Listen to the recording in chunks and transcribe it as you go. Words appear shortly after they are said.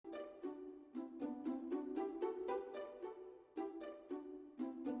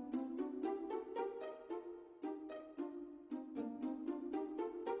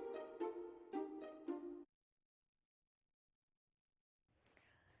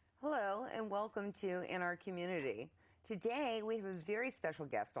Hello and welcome to In Our Community. Today we have a very special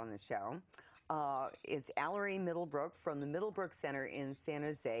guest on the show. It's Alrie Middlebrook from the Middlebrook Center in San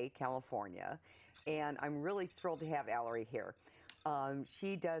Jose, California. And I'm really thrilled to have Alrie here.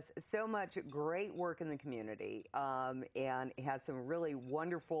 She does so much great work in the community and has some really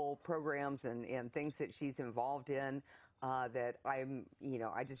wonderful programs and things that she's involved in that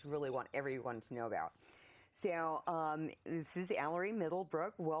I just really want everyone to know about. So this is Alrie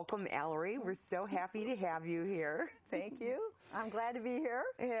Middlebrook. Welcome, Alrie. We're so happy to have you here. Thank you. I'm glad to be here.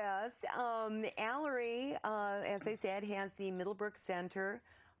 Yes. Alrie, as I said, has the Middlebrook Center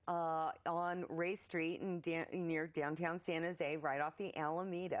on Ray Street near downtown San Jose, right off the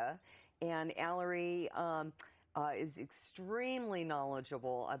Alameda. And Alrie is extremely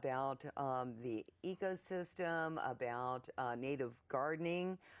knowledgeable about the ecosystem, about native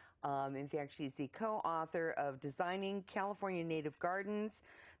gardening. In fact, she's the co-author of Designing California Native Gardens,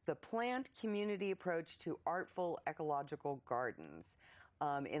 the Plant Community Approach to Artful Ecological Gardens.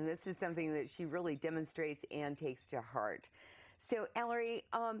 And this is something that she really demonstrates and takes to heart. So, Alrie,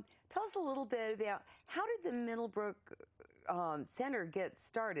 tell us a little bit about how did the Middlebrook Center get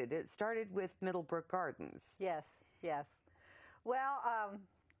started? It started with Middlebrook Gardens. Yes, yes. Well,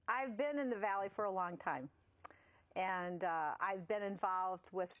 I've been in the Valley for a long time. And I've been involved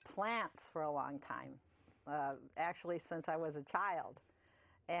with plants for a long time, actually since I was a child.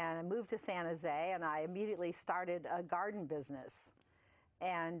 And I moved to San Jose, and I immediately started a garden business.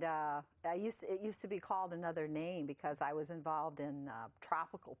 And it used to be called another name because I was involved in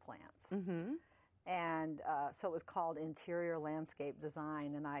tropical plants. Mm-hmm. And so it was called Interior Landscape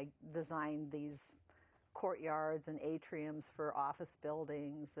Design, and I designed these courtyards and atriums for office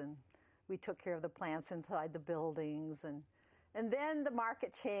buildings, and we took care of the plants inside the buildings, and then the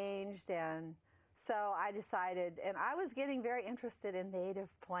market changed, and so I decided, and I was getting very interested in native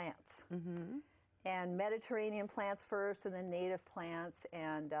plants, mm-hmm. and Mediterranean plants first, and then native plants,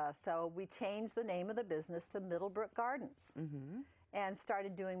 and so we changed the name of the business to Middlebrook Gardens, mm-hmm. and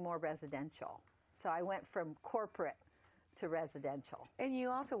started doing more residential. So I went from corporate to residential. And you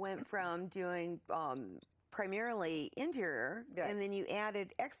also went from doing primarily interior, right. And then you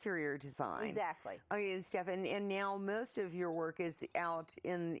added exterior design. Exactly. Stuff, and now most of your work is out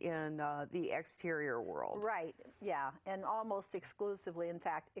in the exterior world. Right, yeah, and almost exclusively, in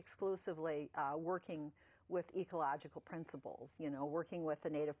fact, exclusively working with ecological principles, working with the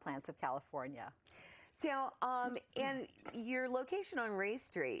native plants of California. So, and your location on Ray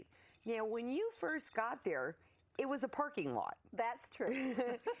Street, when you first got there, it was a parking lot. That's true.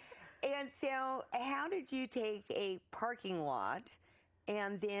 And so how did you take a parking lot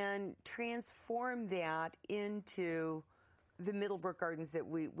and then transform that into the Middlebrook Gardens that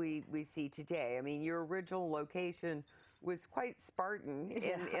we see today? I mean, your original location was quite Spartan,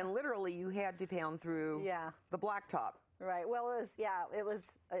 yeah. and literally you had to pound through the blacktop. Right. Well, it was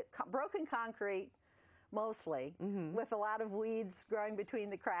broken concrete, mostly, mm-hmm. with a lot of weeds growing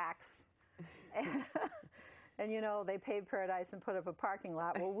between the cracks. And they paved Paradise and put up a parking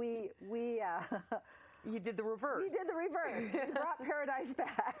lot. Well, we you did the reverse. We did the reverse. We brought Paradise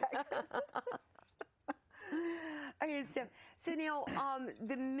back. Okay, so now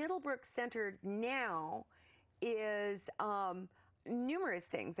the Middlebrook Center now is numerous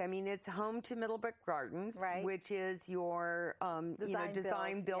things. I mean, it's home to Middlebrook Gardens, right. which is your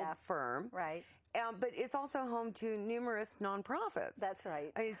design build firm, right. But it's also home to numerous nonprofits. That's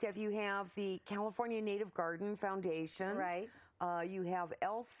right. So you have the California Native Garden Foundation. Right. You have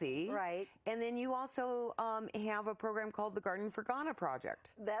ELSI. Right. And then you also have a program called the Garden for Ghana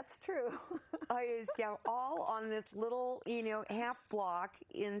Project. That's true. So all on this little, half block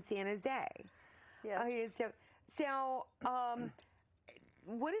in San Jose. Yeah. So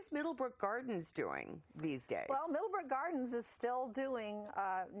what is Middlebrook Gardens doing these days? Well, Middlebrook Gardens is still doing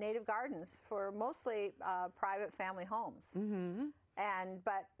native gardens for mostly private family homes. Mm-hmm.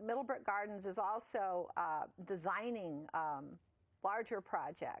 But Middlebrook Gardens is also designing larger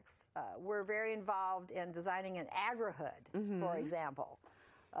projects. We're very involved in designing an agri-hood, mm-hmm. for example.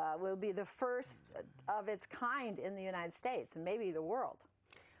 We'll be the first of its kind in the United States and maybe the world.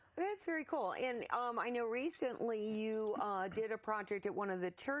 That's very cool. And I know recently you did a project at one of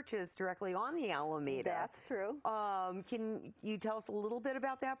the churches directly on the Alameda. That's true. Can you tell us a little bit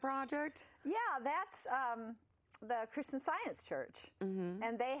about that project? Yeah, that's the Christian Science Church. Mm-hmm.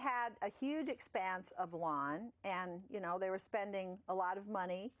 And they had a huge expanse of lawn, and, they were spending a lot of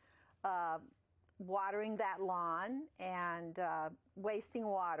money watering that lawn and wasting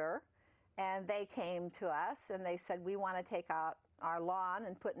water. And they came to us and they said, we want to take out our lawn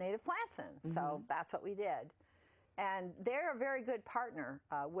and put native plants in. Mm-hmm. So that's what we did. And they're a very good partner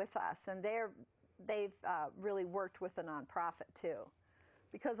with us, and they've really worked with the nonprofit too.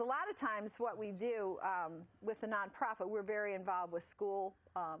 Because a lot of times what we do with the nonprofit, we're very involved with school,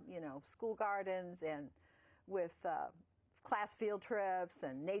 school gardens, and with class field trips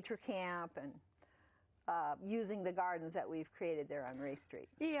and nature camp, and using the gardens that we've created there on Ray Street.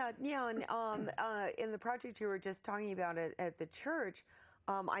 Yeah, and in the project you were just talking about at the church,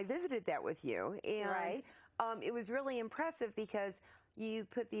 I visited that with you, and Right. It was really impressive because you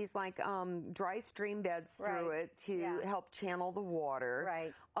put these like dry stream beds through Right. it to help channel the water.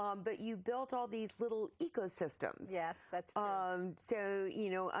 Right. But you built all these little ecosystems. Yes, that's true.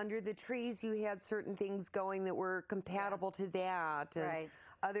 So, under the trees you had certain things going that were compatible to that, and Right.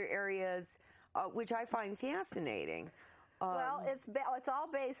 other areas, which I find fascinating. Well, it's all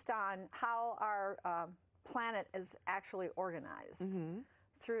based on how our planet is actually organized.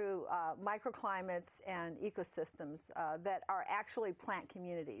 Through microclimates and ecosystems that are actually plant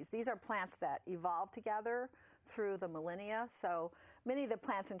communities. These are plants that evolved together through the millennia. So many of the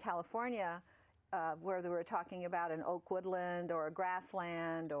plants in California, whether we're talking about an oak woodland or a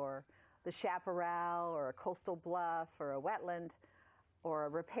grassland or the chaparral or a coastal bluff or a wetland or a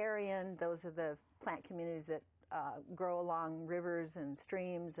riparian, those are the plant communities that grow along rivers and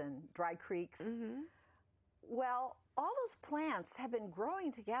streams and dry creeks. Well, all those plants have been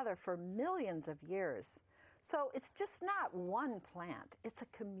growing together for millions of years. So it's just not one plant, it's a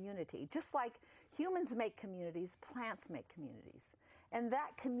community. Just like humans make communities, plants make communities. And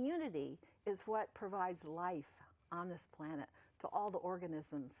that community is what provides life on this planet to all the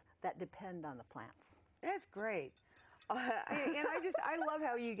organisms that depend on the plants. That's great. And I love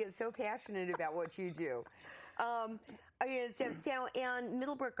how you get so passionate about what you do. And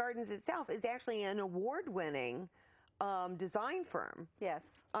Middlebrook Gardens itself is actually an award-winning design firm. Yes.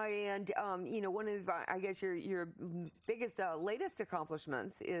 And one of I guess your biggest latest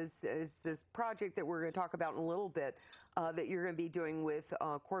accomplishments is this project that we're going to talk about in a little bit that you're going to be doing with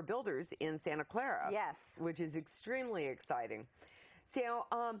Core Builders in Santa Clara. Yes. Which is extremely exciting. So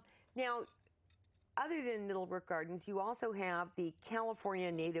now, other than Middlebrook Gardens, you also have the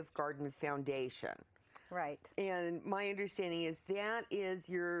California Native Garden Foundation. Right. And my understanding is that is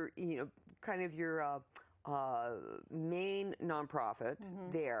your kind of your main nonprofit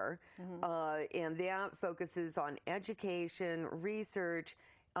there, and that focuses on education, research,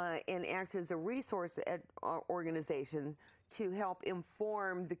 and acts as a resource organization to help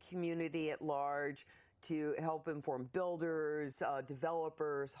inform the community at large, to help inform builders,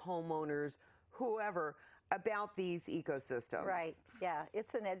 developers, homeowners, whoever, about these ecosystems. Right, yeah,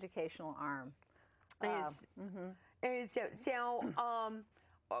 it's an educational arm. And so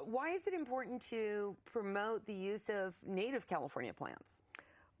why is it important to promote the use of native California plants?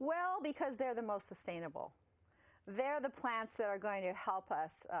 Well, because they're the most sustainable. They're the plants that are going to help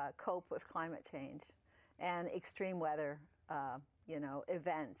us cope with climate change and extreme weather,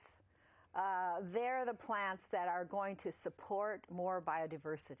 events. They're the plants that are going to support more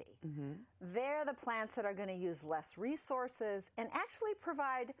biodiversity. They're the plants that are going to use less resources and actually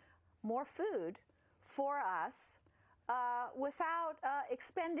provide more food for us without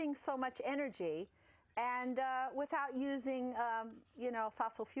expending so much energy and without using,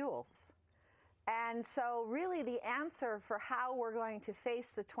 fossil fuels. And so really the answer for how we're going to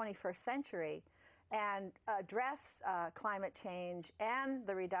face the 21st century and address climate change and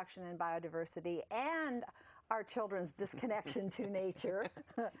the reduction in biodiversity and our children's disconnection to nature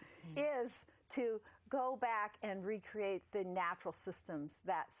is to go back and recreate the natural systems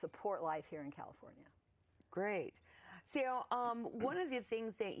that support life here in California. Great. So one of the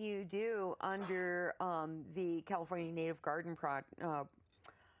things that you do under the California Native Garden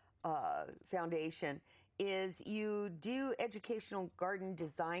Foundation is you do educational garden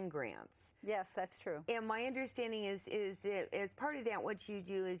design grants. Yes, that's true. And my understanding is that as part of that, what you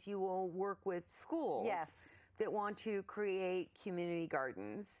do is you will work with schools that want to create community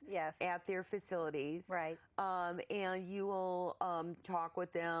gardens at their facilities. Right. And you will talk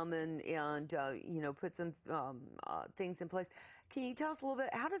with them and put some things in place. Can you tell us a little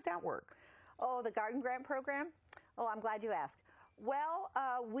bit, how does that work? Oh, the garden grant program? Oh, I'm glad you asked. Well,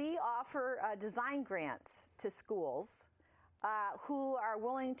 we offer design grants to schools who are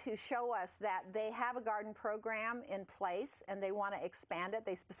willing to show us that they have a garden program in place and they want to expand it.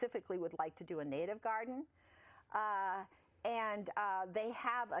 They specifically would like to do a native garden. And they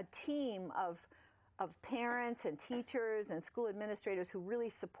have a team of parents and teachers and school administrators who really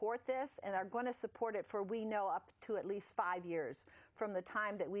support this and are going to support it for, we know, up to at least 5 years from the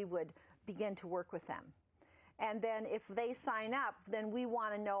time that we would begin to work with them. And then if they sign up, then we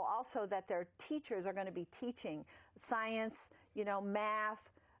want to know also that their teachers are going to be teaching science, math,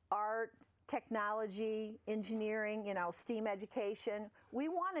 art, technology, engineering, STEAM education. We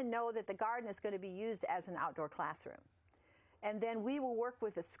want to know that the garden is going to be used as an outdoor classroom. And then we will work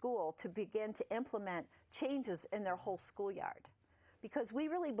with the school to begin to implement changes in their whole schoolyard. Because we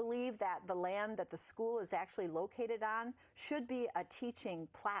really believe that the land that the school is actually located on should be a teaching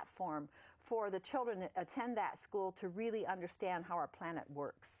platform for the children that attend that school to really understand how our planet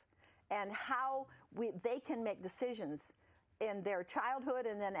works and how they can make decisions in their childhood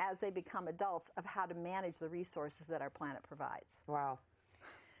and then as they become adults of how to manage the resources that our planet provides. Wow.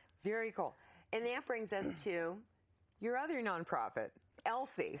 Very cool. And that brings us to your other nonprofit,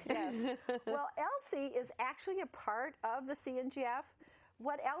 ELSI. Yes. Well, ELSI is actually a part of the CNGF.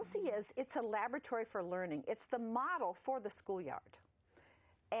 What ELSI is, it's a laboratory for learning. It's the model for the schoolyard.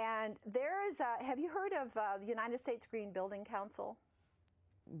 And there is have you heard of the United States Green Building Council?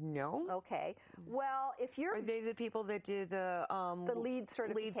 No. Okay. Well, if you're... Are they the people that do the LEED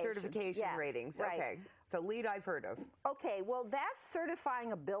certification yes, ratings? Right. Okay. So LEED I've heard of. Okay. Well, that's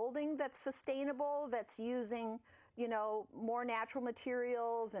certifying a building that's sustainable, that's using, more natural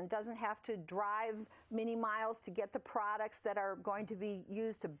materials and doesn't have to drive many miles to get the products that are going to be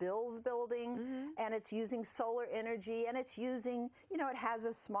used to build the building. And it's using solar energy and it's using, it has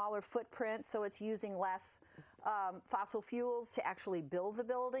a smaller footprint, so it's using less fossil fuels to actually build the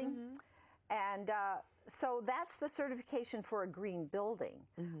building. And so that's the certification for a green building.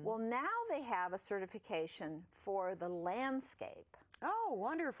 Well, now they have a certification for the landscape. Oh,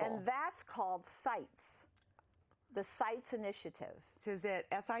 wonderful. And that's called SITES, the SITES Initiative. So is it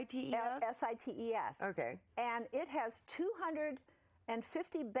SITES? SITES. Okay. And it has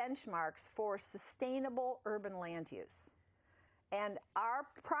 250 benchmarks for sustainable urban land use. And our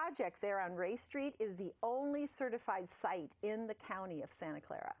project there on Ray Street is the only certified site in the county of Santa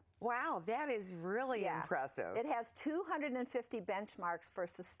Clara. Wow, that is really impressive. It has 250 benchmarks for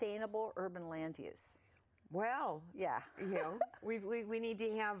sustainable urban land use. Well, yeah, we need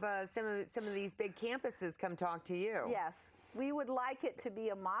to have some of these big campuses come talk to you. Yes, we would like it to be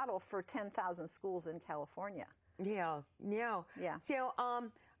a model for 10,000 schools in California. Yeah. So,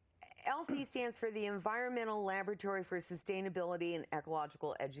 ELSI stands for the Environmental Laboratory for Sustainability and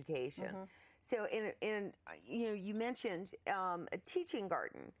Ecological Education. So, you mentioned a teaching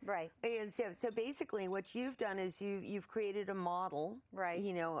garden, right? And so basically, what you've done is you've created a model, right?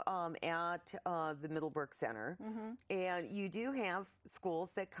 At the Middlebrook Center, and you do have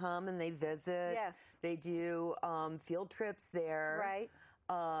schools that come and they visit. Yes, they do field trips there, right?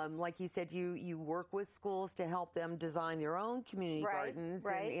 Like you said, you work with schools to help them design their own community gardens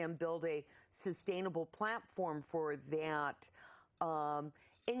and build a sustainable platform for that.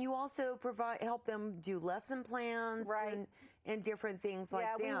 And you also help them do lesson plans and different things like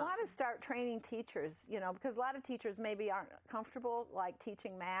that. Yeah, we want to start training teachers, because a lot of teachers maybe aren't comfortable like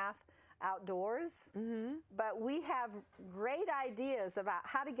teaching math outdoors. But we have great ideas about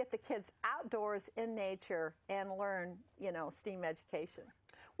how to get the kids outdoors in nature and learn, STEAM education.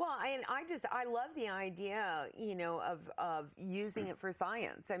 Well, and I love the idea, of using it for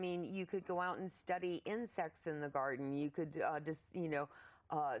science. I mean, you could go out and study insects in the garden. You could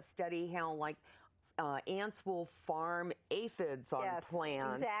study how ants will farm aphids on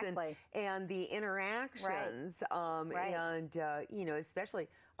plants, and the interactions, and especially,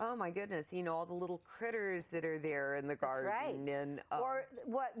 oh my goodness, all the little critters that are there in the garden. And or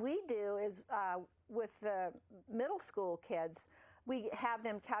what we do is with the middle school kids, we have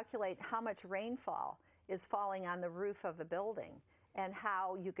them calculate how much rainfall is falling on the roof of the building and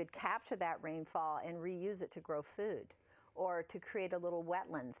how you could capture that rainfall and reuse it to grow food, or to create a little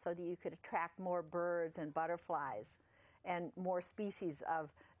wetland so that you could attract more birds and butterflies and more species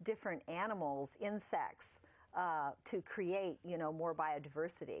of different animals, insects, to create, more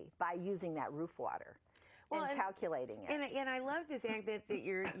biodiversity by using that roof water and calculating it. And I love the fact that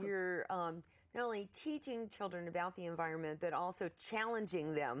you're not only teaching children about the environment, but also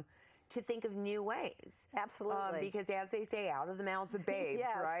challenging them to think of new ways. Absolutely. Because as they say, out of the mouths of babes,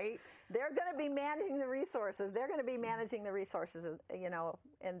 right? They're going to be managing the resources. They're going to be managing the resources,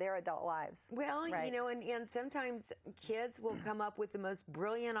 in their adult lives. Well, and sometimes kids will come up with the most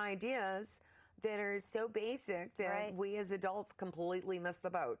brilliant ideas that are so basic that we as adults completely miss the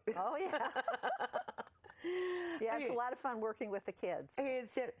boat. Oh, yeah. Yeah, it's a lot of fun working with the kids.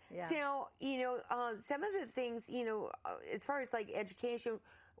 So, some of the things, as far as education,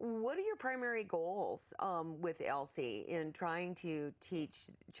 what are your primary goals with ELSI in trying to teach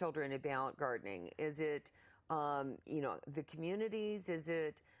children about gardening? Is it, the communities? Is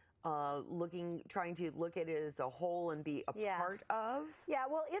it trying to look at it as a whole and be a Yes. part of? Yeah,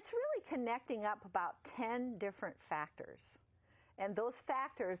 well, it's really connecting up about 10 different factors. And those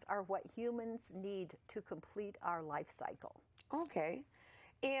factors are what humans need to complete our life cycle. Okay.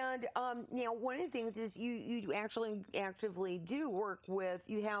 And one of the things is you actually actively do work with,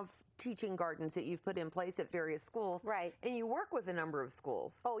 you have teaching gardens that you've put in place at various schools. Right. And you work with a number of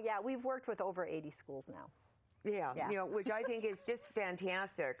schools. Oh, yeah, we've worked with over 80 schools now. Yeah, Yeah. which I think is just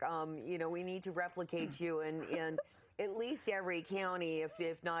fantastic. We need to replicate you in at least every county,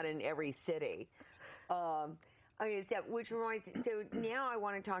 if not in every city. Which reminds me, so now I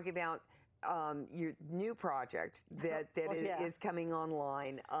want to talk about your new project that is coming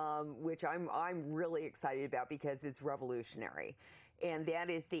online, which I'm really excited about because it's revolutionary, and that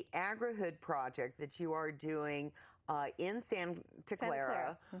is the AgriHood project that you are doing in Santa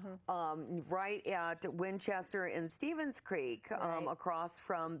Clara, right at Winchester and Stevens Creek, across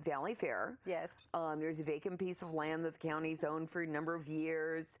from Valley Fair. Yes. There's a vacant piece of land that the county's owned for a number of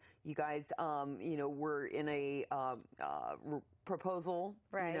years. You guys, were in a proposal,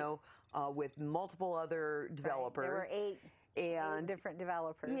 with multiple other developers. There were eight different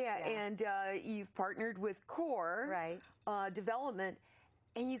developers. Yeah, and you've partnered with Core Development,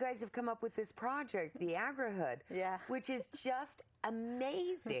 and you guys have come up with this project, the AgriHood, which is just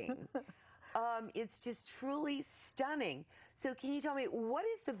amazing. It's just truly stunning. So can you tell me, what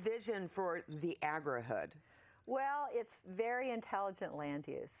is the vision for the AgriHood? Well, it's very intelligent land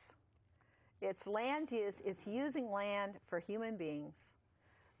use. It's land use, it's using land for human beings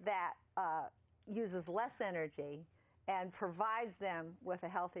that uses less energy and provides them with a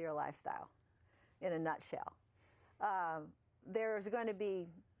healthier lifestyle, in a nutshell. There's going to be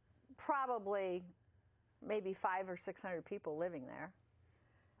probably maybe 500 or 600 people living there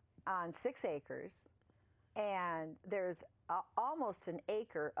on 6 acres, and there's almost an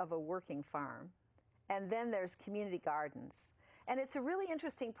acre of a working farm, and then there's community gardens. And it's a really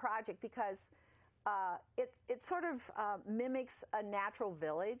interesting project because it sort of mimics a natural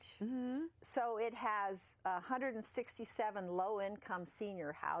village. So it has 167 low-income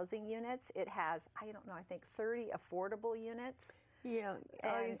senior housing units. It has, I think 30 affordable units. Yeah,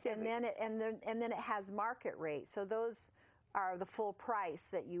 and then it has market rate. So those are the full price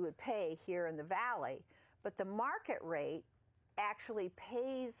that you would pay here in the valley. But the market rate actually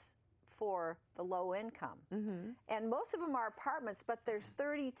pays for the low income. And most of them are apartments, but there's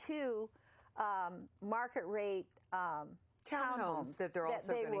 32 market rate townhomes that they're also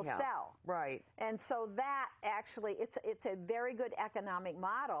they going will to have. Sell. Right. And so that actually, it's a very good economic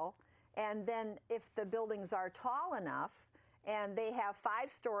model. And then if the buildings are tall enough, and they have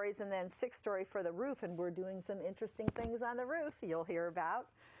 5 stories and then 6 story for the roof, and we're doing some interesting things on the roof you'll hear about.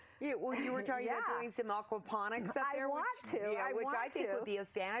 Yeah, well, you were talking about doing some aquaponics up there. Which I think would be a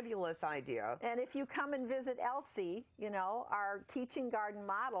fabulous idea. And if you come and visit Elsie, our teaching garden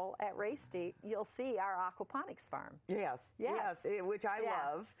model at Ray Street, you'll see our aquaponics farm. Yes, which I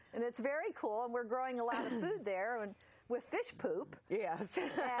love. And it's very cool, and we're growing a lot of food there, and with fish poop. Yes.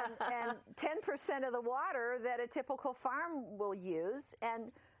 and 10% of the water that a typical farm will use,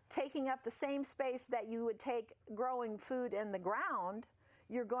 and taking up the same space that you would take growing food in the ground,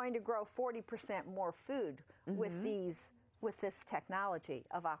 you're going to grow 40% more food with this technology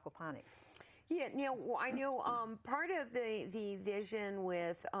of aquaponics. Yeah, I know part of the vision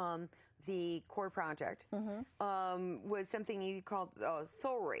with the Core project was something you called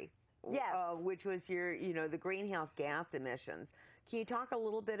Solry. Yes. Which was your, the greenhouse gas emissions. Can you talk a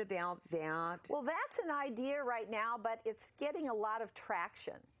little bit about that? Well, that's an idea right now, but it's getting a lot of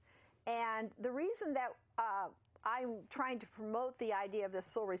traction. And the reason that I'm trying to promote the idea of the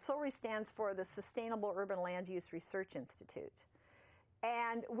Solry stands for the Sustainable Urban Land Use Research Institute.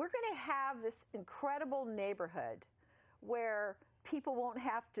 And we're going to have this incredible neighborhood where people won't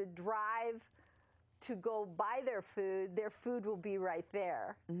have to drive to go buy their food will be right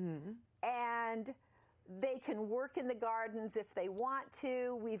there. And they can work in the gardens if they want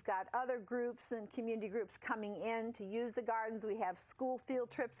to. We've got other groups and community groups coming in to use the gardens. We have school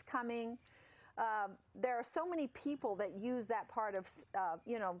field trips coming. There are so many people that use that part of,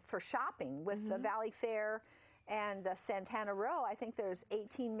 for shopping with the Valley Fair and Santana Row. I think there's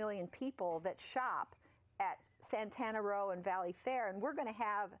 18 million people that shop at Santana Row and Valley Fair, and we're going to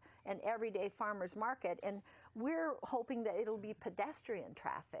have an everyday farmers market, and we're hoping that it'll be pedestrian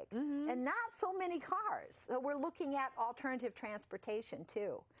traffic and not so many cars. So we're looking at alternative transportation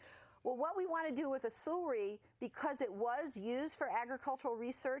too. Well, what we want to do with the Solry, because it was used for agricultural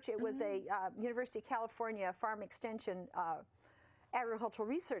research, it was a University of California farm extension agricultural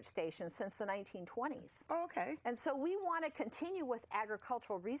research station since the 1920s. Oh, okay. And so we want to continue with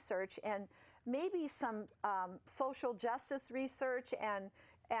agricultural research and maybe some social justice research, and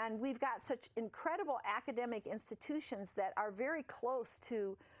we've got such incredible academic institutions that are very close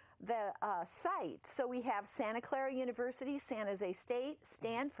to the site. So we have Santa Clara University, San Jose State,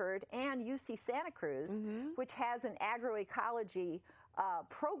 Stanford, and UC Santa Cruz, which has an agroecology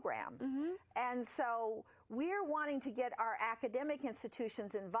program. And so we're wanting to get our academic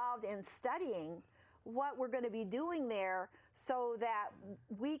institutions involved in studying what we're going to be doing there so that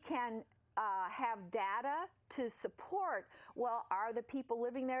we can have data to support, well, are the people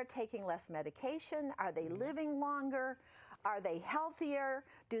living there taking less medication? Are they living longer? Are they healthier?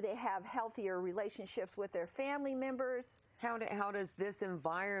 Do they have healthier relationships with their family members? How does this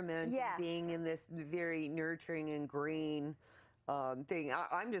environment, being in this very nurturing and green thing,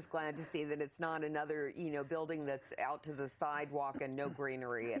 I'm just glad to see that it's not another, building that's out to the sidewalk and no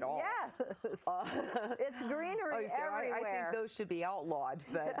greenery at all. Yes, it's greenery everywhere. I think those should be outlawed,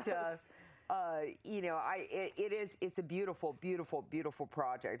 but it's a beautiful, beautiful, beautiful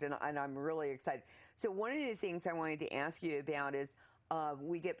project, and I'm really excited. So one of the things I wanted to ask you about is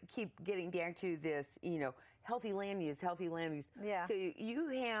we keep getting back to this, healthy land use, healthy land use. Yeah. So you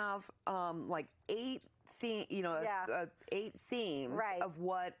have like 8 themes of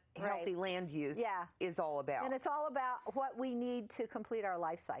what healthy land use is all about. And it's all about what we need to complete our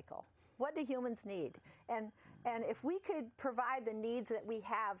life cycle. What do humans need? And if we could provide the needs that we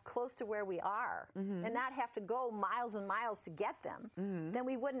have close to where we are and not have to go miles and miles to get them, then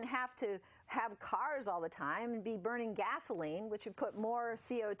we wouldn't have to have cars all the time and be burning gasoline, which would put more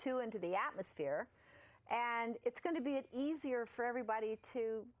CO2 into the atmosphere. And it's going to be easier for everybody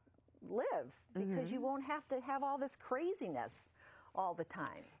to live because you won't have to have all this craziness all the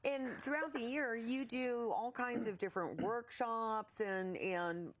time. And throughout the year, you do all kinds of different workshops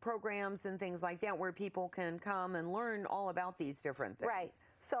and programs and things like that where people can come and learn all about these different things. Right.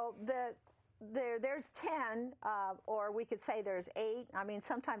 So there's 10, or we could say there's 8. I mean,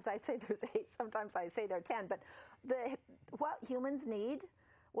 sometimes I say there's 8, sometimes I say there are 10. But what humans need,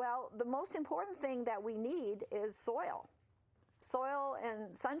 well, the most important thing that we need is soil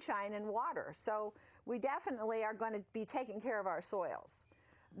and sunshine and water. So we definitely are going to be taking care of our soils.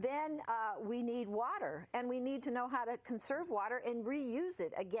 Then we need water, and we need to know how to conserve water and reuse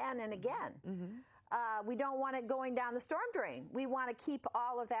it again and again. We don't want it going down the storm drain. We want to keep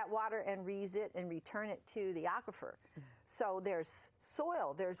all of that water and reuse it and return it to the aquifer. So there's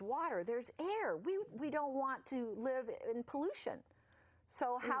soil, there's water, there's air. We don't want to live in pollution.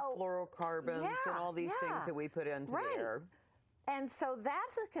 So how fluorocarbons and all these things that we put into the air. And so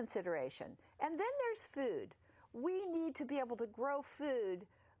that's a consideration. And then there's food. We need to be able to grow food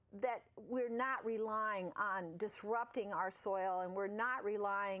that we're not relying on disrupting our soil, and we're not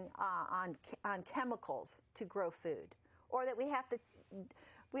relying on chemicals to grow food, or that we have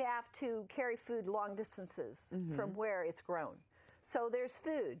to carry food long distances from where it's grown. So there's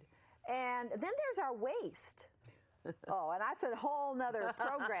food. And then there's our waste. Oh, and that's a whole nother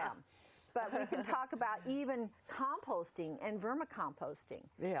program. But we can talk about even composting and vermicomposting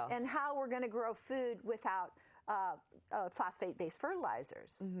and how we're going to grow food without phosphate-based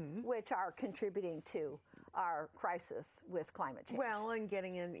fertilizers, which are contributing to our crisis with climate change. Well, and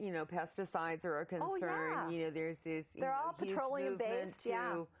getting in, pesticides are a concern. There's this they're all huge petroleum-based,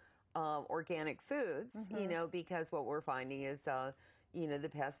 movement to organic foods, because what we're finding is the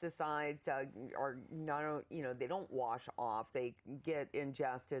pesticides are not, they don't wash off. They get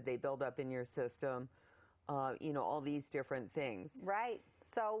ingested. They build up in your system, all these different things. Right.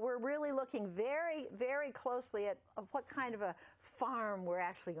 So we're really looking very, very closely at what kind of a farm we're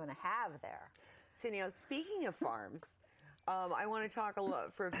actually going to have there. So now, speaking of farms, I want to talk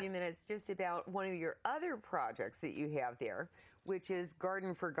for a few minutes just about one of your other projects that you have there, which is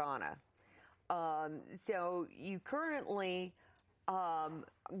Garden for Ghana. So you currently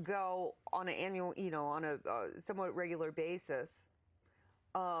go on an annual, on a somewhat regular basis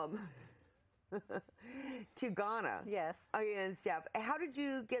to Ghana. Yes. And stuff. How did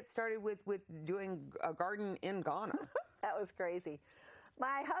you get started with doing a garden in Ghana? That was crazy.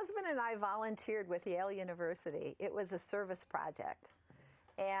 My husband and I volunteered with Yale University. It was a service project.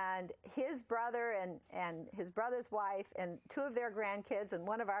 And his brother and his brother's wife and 2 of their grandkids and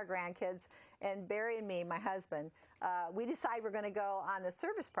 1 of our grandkids and Barry and me, my husband, we decided we're going to go on the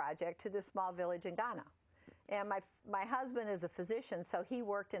service project to this small village in Ghana. And my husband is a physician, so he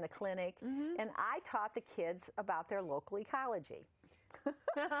worked in a clinic, and I taught the kids about their local ecology.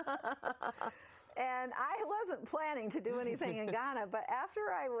 And I wasn't planning to do anything in Ghana, but after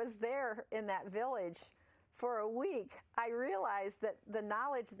I was there in that village for a week, I realized that the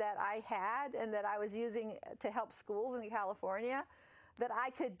knowledge that I had and that I was using to help schools in California, that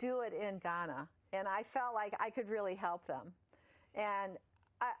I could do it in Ghana. And I felt like I could really help them. And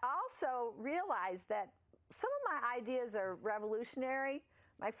I also realized that some of my ideas are revolutionary.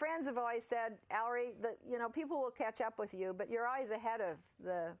 My friends have always said, Alrie, that people will catch up with you, but you're always ahead of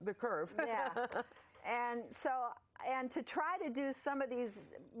the curve. Yeah. And to try to do some of these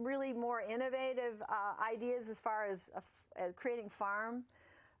really more innovative ideas as far as creating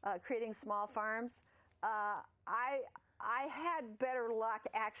small farms, I had better luck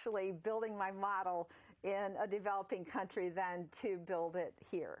actually building my model in a developing country than to build it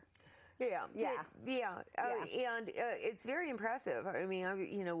here. Yeah, yeah, and it's very impressive. I mean,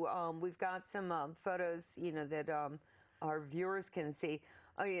 we've got some photos, that our viewers can see.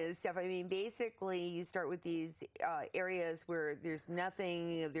 Oh yeah, stuff. I mean, basically, you start with these areas where there's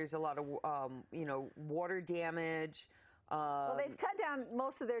nothing. There's a lot of, water damage. Well, they've cut down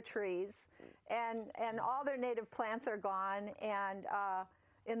most of their trees, and all their native plants are gone, and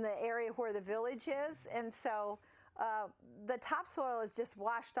in the area where the village is, and so the topsoil is just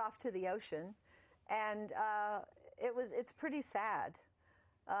washed off to the ocean, and it's pretty sad.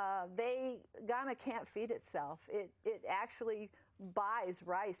 Ghana can't feed itself. It actually buys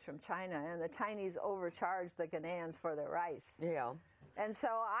rice from China, and the Chinese overcharge the Ghanaians for their rice. Yeah. And so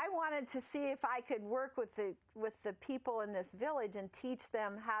I wanted to see if I could work with the people in this village and teach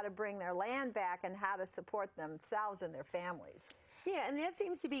them how to bring their land back and how to support themselves and their families. Yeah, and that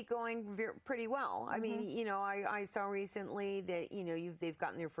seems to be going pretty well. I mean, I saw recently that, they've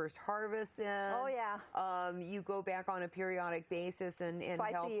gotten their first harvest in. Oh, yeah. You go back on a periodic basis and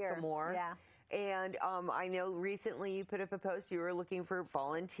Twice help a year. some more. Yeah. And I know recently you put up a post, you were looking for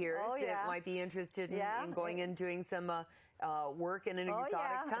volunteers that might be interested in going and doing some work in an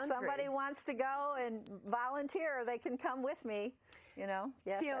exotic country. If somebody wants to go and volunteer, they can come with me. Yes,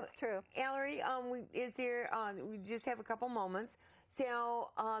 that's true. Alrie, we just have a couple moments.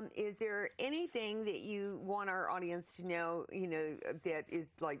 So, is there anything that you want our audience to know, that is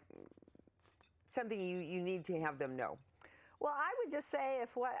like something you need to have them know? Well, I would just say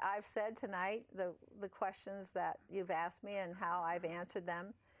if what I've said tonight, the questions that you've asked me and how I've answered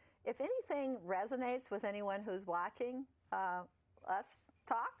them, if anything resonates with anyone who's watching us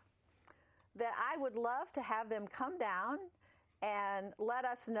talk, that I would love to have them come down and let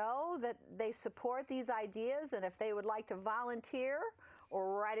us know that they support these ideas, and if they would like to volunteer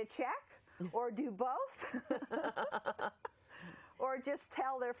or write a check or do both or just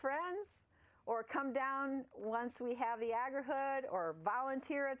tell their friends, or come down once we have the agrihood, or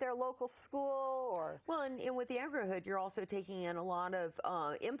volunteer at their local school, or... Well, and with the agrihood, you're also taking in a lot of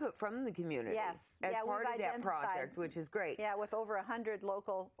input from the community. Yes. As part of that project, which is great. Yeah, with over 100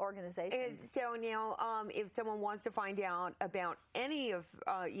 local organizations. And so now, if someone wants to find out about any of,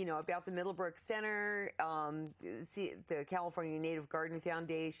 about the Middlebrook Center, the California Native Garden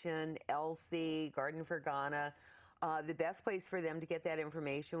Foundation, ELSI, Garden for Ghana, the best place for them to get that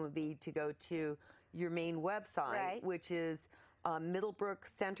information would be to go to your main website, which is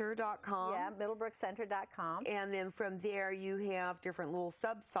middlebrookcenter.com. Yeah, middlebrookcenter.com. And then from there, you have different little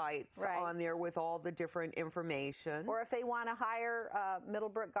sub-sites on there with all the different information. Or if they want to hire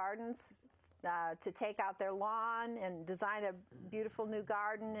Middlebrook Gardens to take out their lawn and design a beautiful new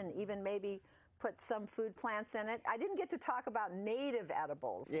garden, and even maybe put some food plants in it. I didn't get to talk about native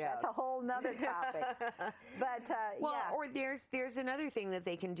edibles. Yeah. That's a whole nother topic. But or there's another thing that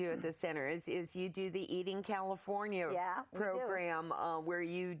they can do at the center is you do the Eating California program where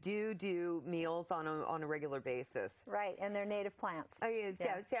you do meals on a regular basis. Right, and they're native plants.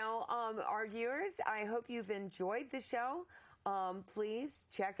 So our viewers, I hope you've enjoyed the show. Please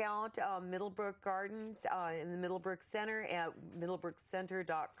check out Middlebrook Gardens in the Middlebrook Center at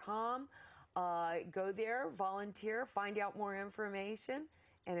middlebrookcenter.com. Go there, volunteer, find out more information,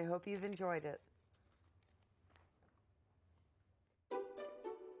 and I hope you've enjoyed it.